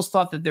criminals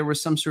thought that there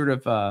was some sort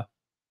of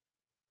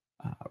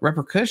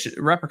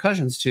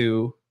repercussions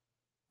to...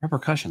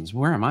 Repercussions.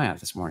 Where am I at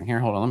this morning? Here,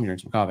 hold on. Let me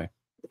drink some coffee.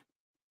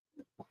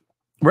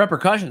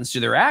 Repercussions to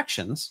their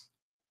actions.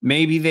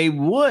 Maybe they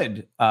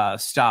would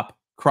stop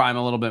crime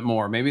a little bit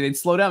more. Maybe they'd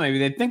slow down. Maybe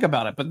they'd think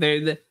about it. But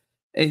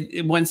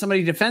when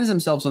somebody defends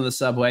themselves on the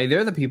subway,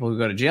 they're the people who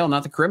go to jail,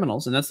 not the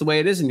criminals. And that's the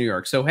way it is in New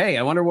York. So, hey,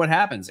 I wonder what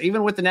happens,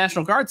 even with the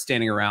National Guard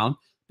standing around,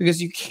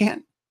 because you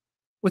can't.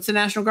 What's the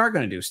National Guard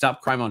going to do?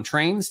 Stop crime on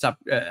trains? Stop?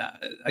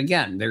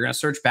 Again, they're going to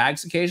search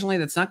bags occasionally.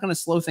 That's not going to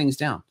slow things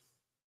down.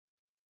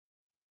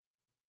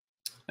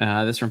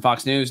 This from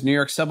Fox News. New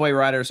York subway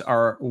riders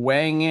are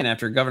weighing in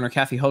after Governor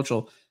Kathy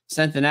Hochul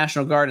sent the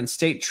National Guard and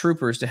state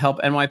troopers to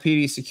help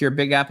NYPD secure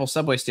Big Apple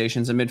subway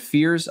stations amid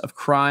fears of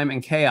crime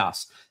and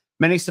chaos.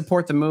 Many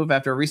support the move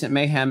after a recent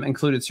mayhem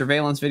included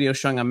surveillance video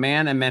showing a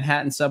man in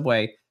Manhattan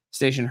subway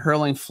station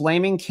hurling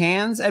flaming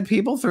cans at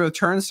people through a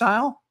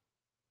turnstile.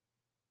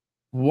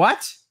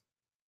 What?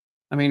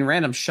 I mean,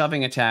 random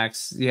shoving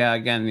attacks. Yeah,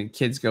 again,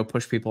 kids go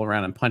push people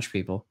around and punch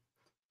people.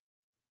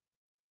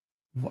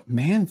 What,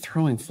 man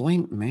throwing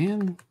flame?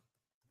 Man?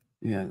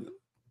 Yeah.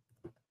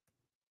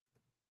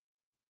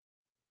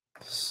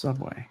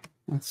 Subway.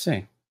 Let's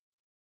see.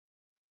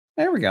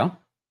 There we go.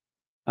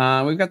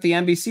 We've got the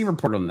NBC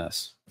report on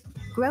this.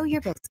 Grow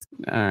your business.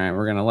 All right,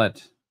 we're going to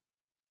let...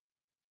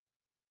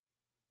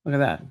 Look at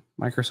that.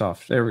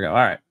 Microsoft. There we go. All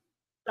right.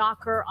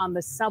 Stalker on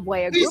the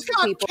subway. He's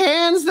got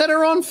cans that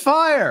are on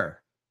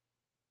fire.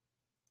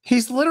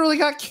 He's literally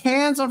got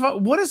cans on fire.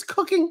 What is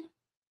cooking?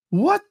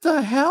 What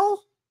the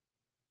hell?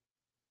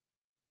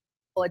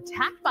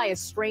 Attacked by a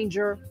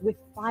stranger with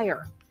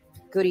fire.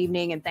 Good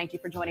evening, and thank you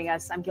for joining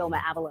us. I'm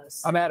Gilma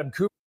Avalos. I'm Adam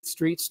Cooper.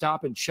 Street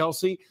stop in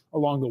Chelsea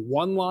along the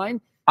one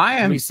line. I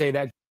am. Let me say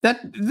that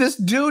this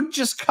dude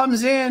just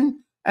comes in,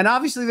 and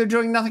obviously they're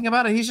doing nothing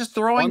about it. He's just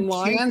throwing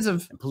cans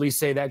of. Police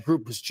say that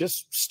group was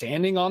just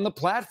standing on the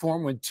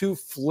platform when two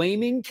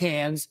flaming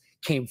cans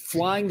came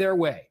flying their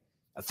way.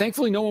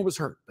 Thankfully, no one was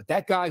hurt, but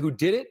that guy who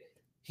did it,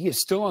 he is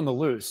still on the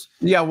loose.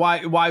 Yeah,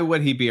 why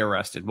would he be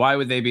arrested? Why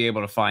would they be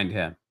able to find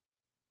him?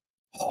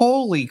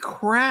 Holy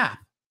crap.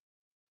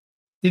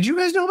 Did you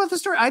guys know about the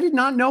story? I did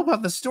not know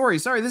about the story.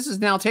 Sorry, this is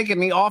now taking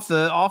me off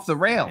the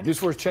rail.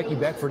 Newsforce Checky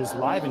Beckford is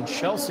live in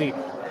Chelsea.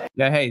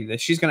 Yeah, hey,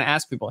 she's going to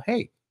ask people,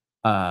 hey,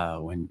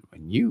 when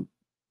you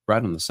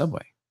ride on the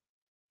subway,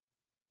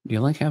 do you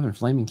like having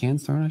flaming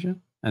cans thrown at you?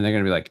 And they're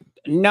going to be like,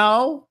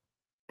 no.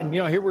 And,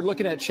 here we're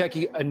looking at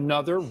Checky,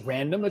 another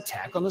random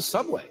attack on the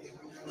subway.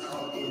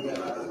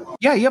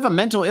 Yeah, you have a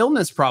mental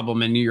illness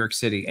problem in New York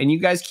City, and you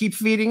guys keep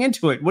feeding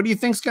into it. What do you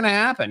think's going to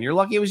happen? You're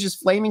lucky it was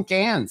just flaming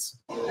cans.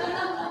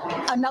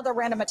 Another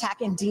random attack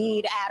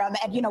indeed, Adam.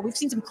 And, we've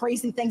seen some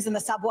crazy things in the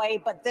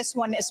subway, but this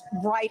one is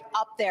right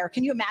up there.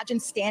 Can you imagine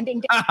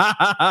standing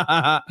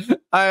down?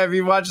 Have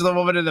you watched the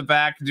woman in the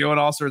back doing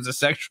all sorts of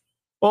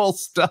sexual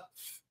stuff?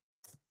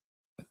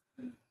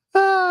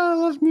 I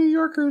love New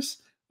Yorkers.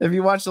 If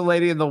you watch the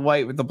lady in the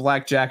white with the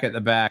black jacket in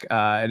the back,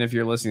 and if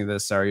you're listening to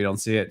this, sorry, you don't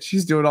see it.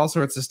 She's doing all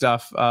sorts of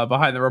stuff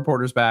behind the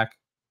reporter's back.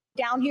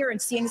 Down here and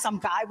seeing some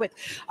guy with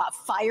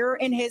fire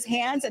in his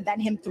hands and then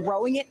him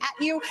throwing it at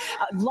you.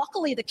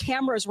 Luckily, the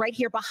cameras right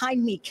here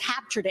behind me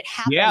captured it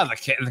happen. Yeah,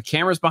 the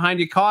cameras behind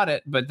you caught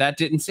it, but that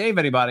didn't save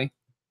anybody.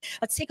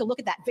 Let's take a look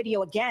at that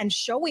video again,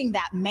 showing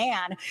that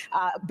man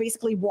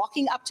basically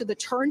walking up to the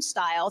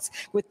turnstiles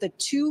with the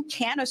two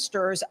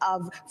canisters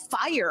of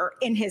fire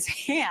in his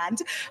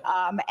hand.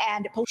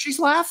 And she's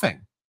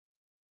laughing.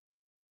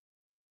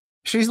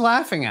 She's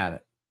laughing at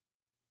it.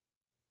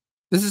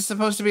 This is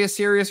supposed to be a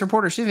serious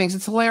reporter. She thinks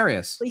it's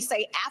hilarious. Police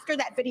say after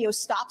that video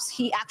stops,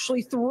 he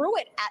actually threw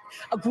it at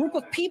a group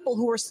of people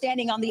who were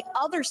standing on the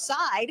other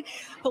side.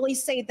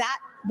 Police say that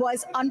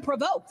was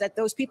unprovoked, that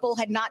those people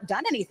had not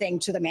done anything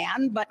to the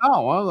man. But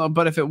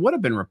but if it would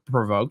have been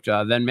provoked,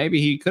 then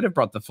maybe he could have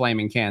brought the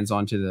flaming cans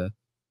onto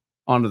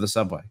the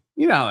subway.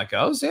 You know how that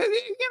goes.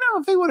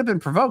 If they would have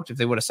been provoked, if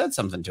they would have said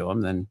something to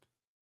him, then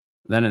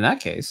in that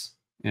case,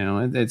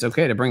 it's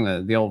okay to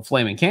bring the old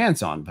flaming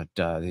cans on.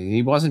 But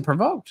he wasn't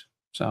provoked.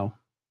 So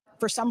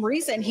for some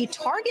reason, he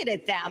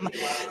targeted them.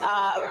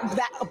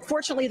 That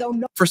unfortunately, though,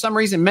 for some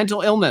reason,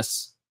 mental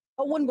illness.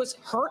 No one was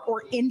hurt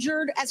or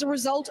injured as a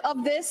result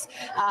of this.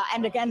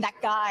 And again, that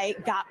guy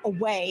got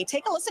away.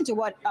 Take a listen to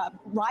what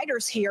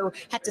riders here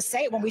had to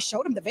say when we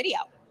showed him the video.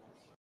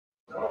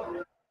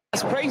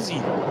 That's crazy.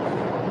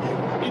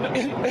 I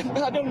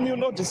don't even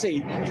know what to say.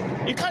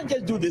 You can't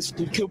just do this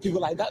to kill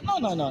people like that.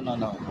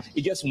 No.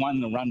 It's just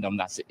one random,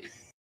 that's it.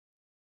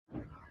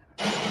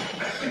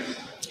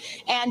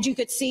 And you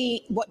could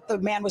see what the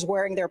man was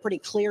wearing there pretty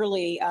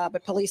clearly.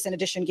 But police, in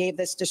addition, gave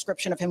this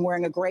description of him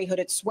wearing a gray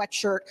hooded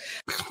sweatshirt.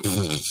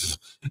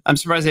 I'm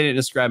surprised they didn't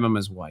describe him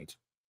as white.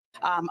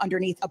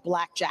 Underneath a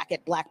black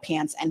jacket, black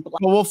pants, and black.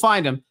 Well, we'll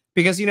find him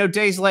because,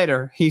 days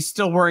later, he's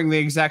still wearing the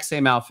exact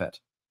same outfit.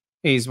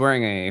 He's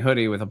wearing a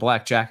hoodie with a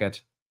black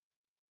jacket.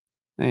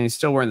 And he's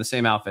still wearing the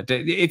same outfit.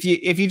 If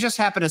you just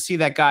happen to see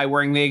that guy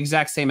wearing the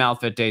exact same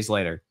outfit days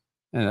later,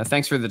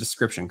 thanks for the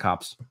description,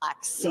 cops.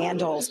 Black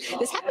sandals.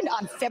 This happened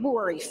on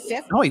February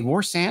 5th. Oh, he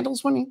wore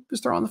sandals when he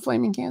was throwing the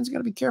flaming cans? You got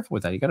to be careful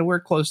with that. You got to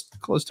wear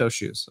closed-toe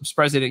shoes. I'm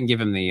surprised they didn't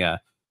give him the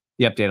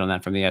update on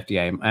that from the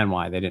FDA and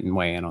why they didn't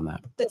weigh in on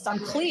that. It's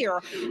unclear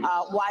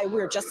why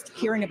we're just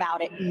hearing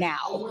about it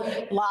now.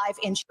 Live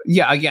in...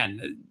 Yeah,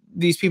 again,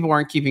 these people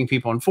aren't keeping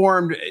people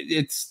informed.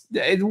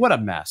 What a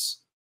mess.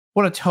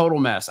 What a total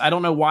mess. I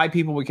don't know why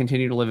people would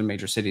continue to live in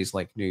major cities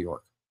like New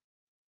York.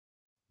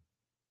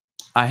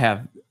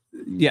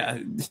 Yeah,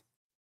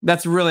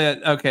 that's really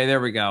okay. There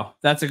we go.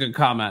 That's a good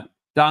comment.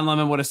 Don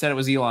Lemon would have said it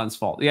was Elon's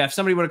fault. Yeah, if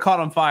somebody would have caught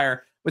on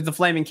fire with the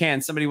flaming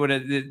can, somebody would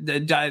have.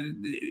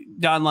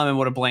 Don Lemon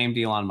would have blamed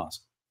Elon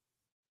Musk.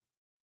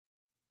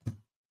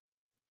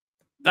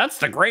 That's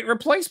the great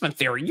replacement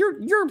theory.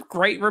 Your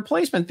great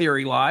replacement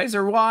theory lies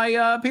are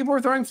why people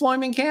are throwing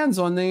flaming cans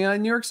on the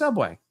New York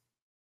subway.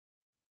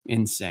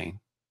 Insane.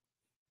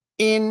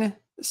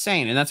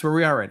 Insane. And that's where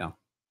we are right now.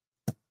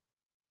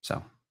 So,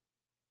 what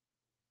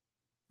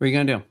are you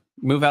going to do?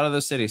 Move out of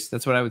those cities.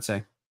 That's what I would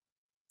say.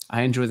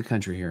 I enjoy the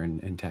country here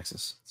in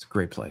Texas. It's a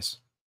great place.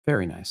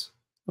 Very nice.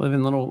 I live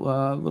in a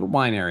little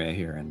wine area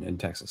here in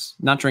Texas.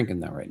 Not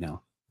drinking that right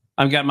now.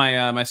 I've got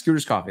my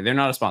Scooters coffee. They're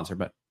not a sponsor,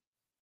 but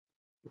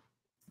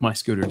my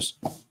Scooters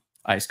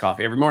iced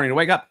coffee every morning to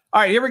wake up.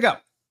 All right, here we go.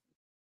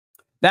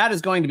 That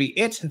is going to be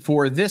it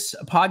for this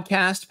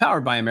podcast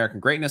powered by American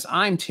Greatness.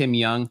 I'm Tim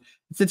Young.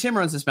 It's the Tim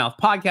Runs This Mouth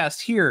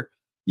podcast here.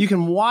 You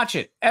can watch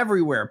it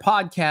everywhere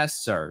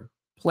podcasts are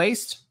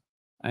placed.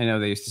 I know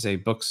they used to say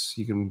books.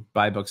 You can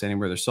buy books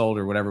anywhere they're sold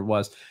or whatever it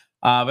was.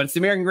 But it's the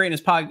American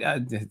Greatness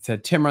the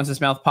Tim Runs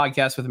This Mouth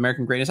podcast with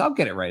American Greatness. I'll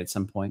get it right at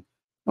some point.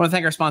 I want to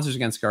thank our sponsors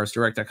again,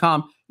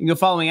 scarsdirect.com. You can go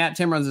follow me at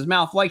Tim Runs His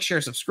Mouth. Like,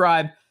 share,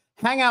 subscribe.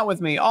 Hang out with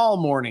me all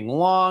morning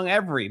long,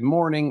 every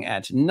morning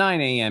at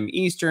 9 a.m.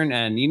 Eastern.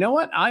 And you know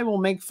what? I will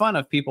make fun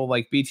of people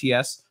like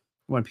BTS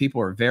when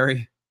people are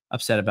very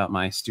upset about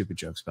my stupid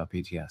jokes about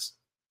BTS.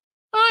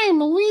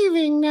 I'm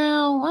leaving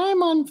now.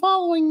 I'm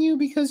unfollowing you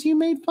because you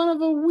made fun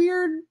of a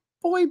weird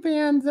boy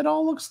band that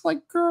all looks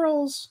like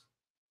girls.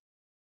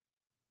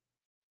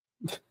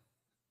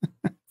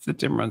 It's the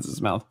Tim Runs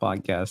His Mouth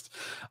podcast.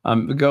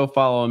 Go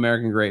follow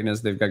American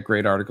Greatness. They've got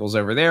great articles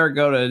over there.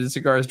 Go to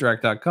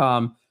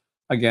cigarsdirect.com.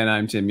 Again,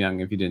 I'm Tim Young,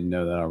 if you didn't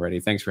know that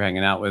already. Thanks for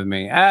hanging out with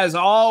me. As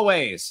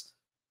always,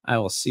 I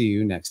will see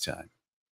you next time.